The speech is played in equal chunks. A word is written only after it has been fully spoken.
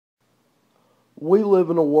We live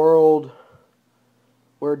in a world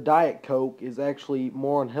where Diet Coke is actually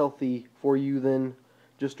more unhealthy for you than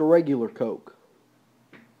just a regular Coke.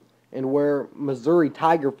 And where Missouri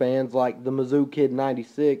Tiger fans like the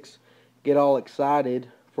MizzouKid96 get all excited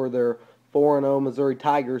for their 4-0 Missouri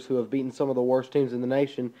Tigers, who have beaten some of the worst teams in the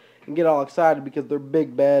nation, and get all excited because their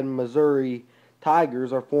big bad Missouri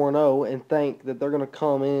Tigers are 4-0 and think that they're going to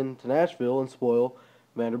come in to Nashville and spoil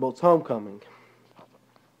Vanderbilt's homecoming.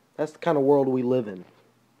 That's the kind of world we live in.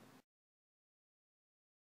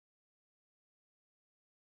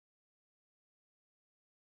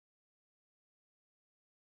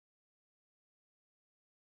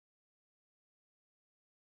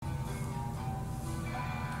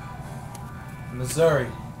 Missouri,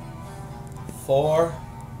 4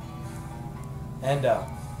 and out.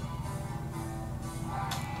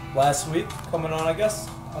 Last week, coming on, I guess,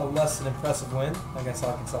 a less than impressive win against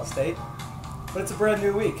Arkansas State. But it's a brand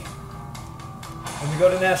new week. And we go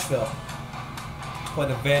to Nashville to play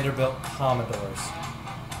the Vanderbilt Commodores.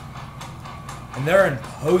 And they're an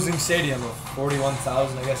imposing stadium of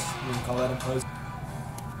 41,000, I guess you can call that imposing.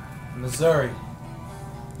 Missouri,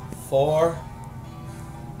 4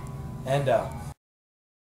 and out.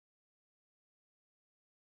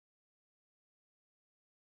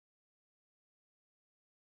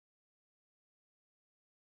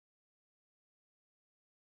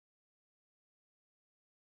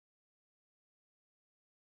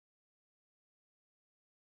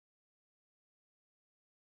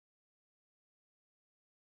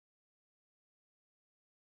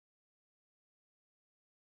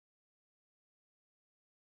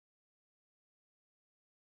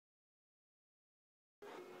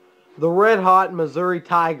 The red-hot Missouri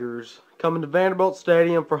Tigers coming to Vanderbilt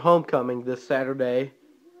Stadium for homecoming this Saturday,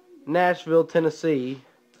 Nashville, Tennessee,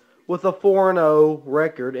 with a 4-0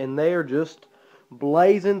 record, and they are just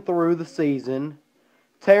blazing through the season,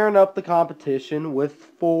 tearing up the competition with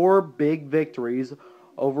 4 big victories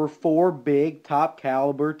over 4 big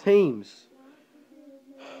top-caliber teams.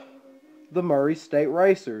 The Murray State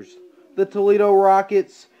Racers, the Toledo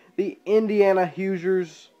Rockets, the Indiana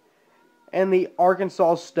Hoosiers, and the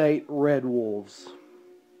Arkansas State Red Wolves.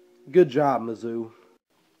 Good job, Mizzou.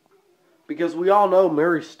 Because we all know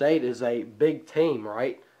Murray State is a big team,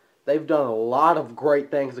 right? They've done a lot of great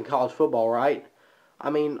things in college football, right? I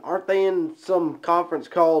mean, aren't they in some conference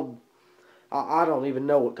called, I don't even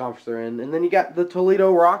know what conference they're in. And then you got the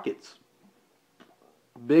Toledo Rockets.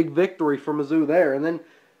 Big victory for Mizzou there. And then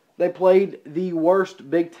they played the worst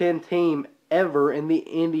Big Ten team ever in the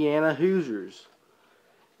Indiana Hoosiers.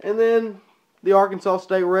 And then the Arkansas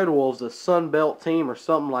State Red Wolves, a Sun Belt team or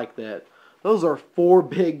something like that. Those are 4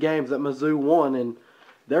 big games that Mizzou won, and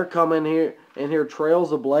they're coming here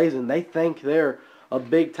trails ablazing. They think they're a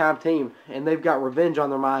big-time team, and they've got revenge on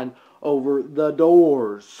their mind over the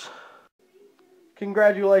Doors.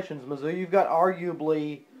 Congratulations, Mizzou. You've got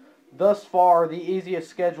arguably, thus far, the easiest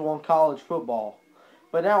schedule in college football.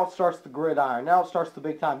 But now it starts the gridiron. Now it starts the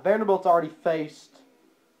big time. Vanderbilt's already faced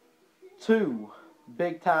 2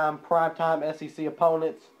 big-time, prime-time SEC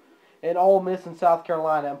opponents in Ole Miss and South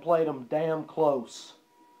Carolina and played them damn close.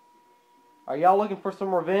 Are y'all looking for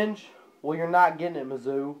some revenge? Well, you're not getting it,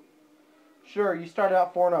 Mizzou. Sure, you started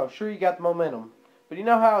out 4-0. Sure, you got the momentum. But you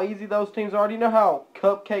know how easy those teams are? Do you know how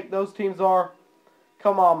cupcake those teams are?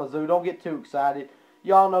 Come on, Mizzou. Don't get too excited.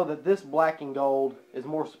 Y'all know that this black and gold is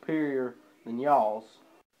more superior than y'all's.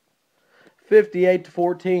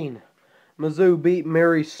 58-14. Mizzou beat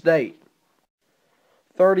Murray State.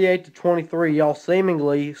 38-23, y'all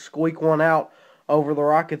seemingly squeak one out over the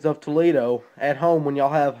Rockets of Toledo at home when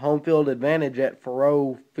y'all have home field advantage at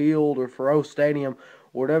Faurot Field or Faurot Stadium,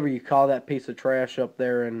 whatever you call that piece of trash up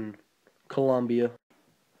there in Columbia.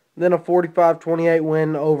 Then a 45-28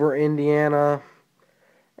 win over Indiana.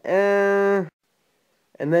 And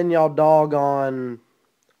then y'all dog on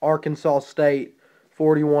Arkansas State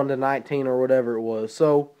 41-19 or whatever it was.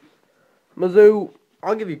 So, Mizzou,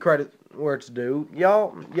 I'll give you credit where it's due.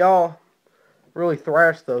 Y'all really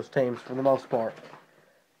thrashed those teams for the most part.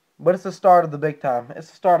 But it's the start of the big time. It's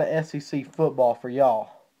the start of SEC football for y'all.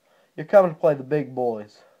 You're coming to play the big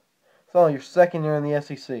boys. It's only your second year in the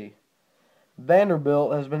SEC.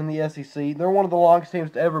 Vanderbilt has been in the SEC. They're one of the longest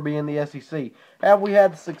teams to ever be in the SEC. Have we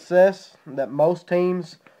had the success that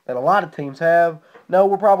a lot of teams have? No,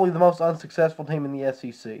 we're probably the most unsuccessful team in the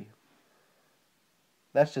SEC.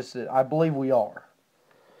 That's just it. I believe we are.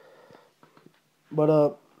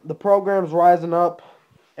 But the program's rising up.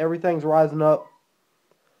 Everything's rising up.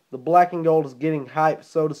 The black and gold is getting hyped,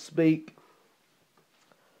 so to speak.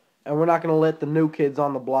 And we're not going to let the new kids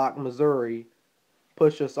on the block, Missouri,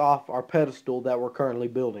 push us off our pedestal that we're currently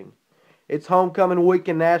building. It's homecoming week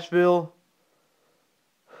in Nashville.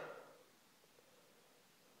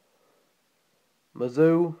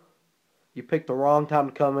 Mizzou, you picked the wrong time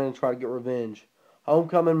to come in and try to get revenge.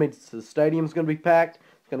 Homecoming means the stadium's going to be packed.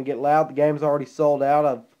 It's going to get loud. The game's already sold out.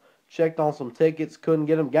 I've checked on some tickets. Couldn't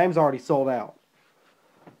get them. Game's already sold out.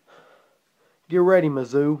 Get ready,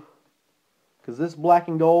 Mizzou, because this black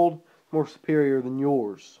and gold is more superior than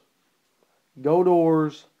yours. Go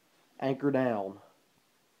Doors, anchor down.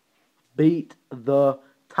 Beat the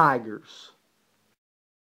Tigers.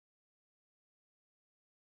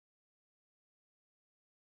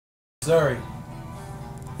 Missouri,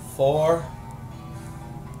 4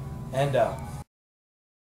 and out.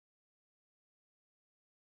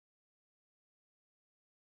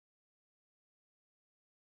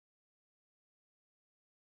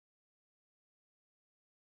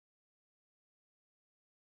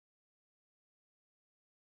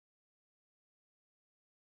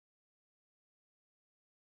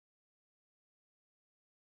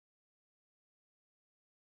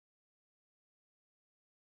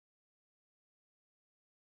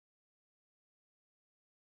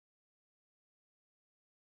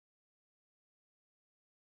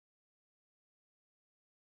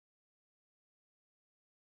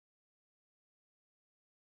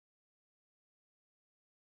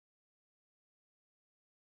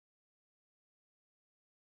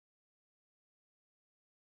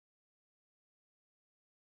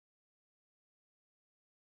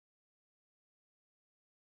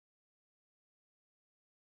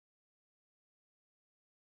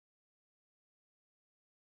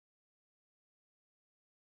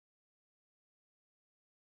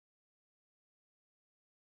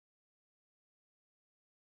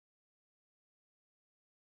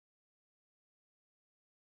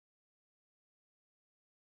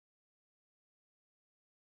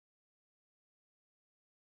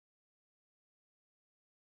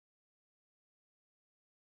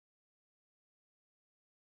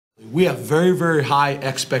 We have very, very high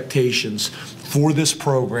expectations for this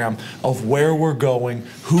program of where we're going,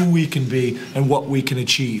 who we can be, and what we can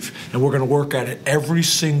achieve. And we're going to work at it every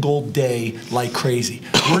single day like crazy.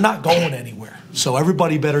 We're not going anywhere. So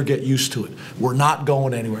everybody better get used to it. We're not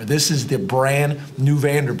going anywhere. This is the brand new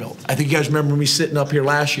Vanderbilt. I think you guys remember me sitting up here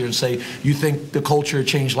last year and say, you think the culture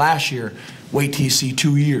changed last year? Wait till you see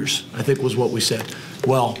 2 years, I think was what we said.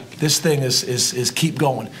 Well, this thing is keep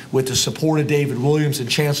going. With the support of David Williams and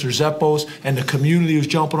Chancellor Zeppos and the community who's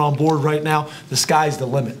jumping on board right now, the sky's the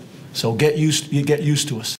limit. So get used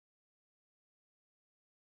to us.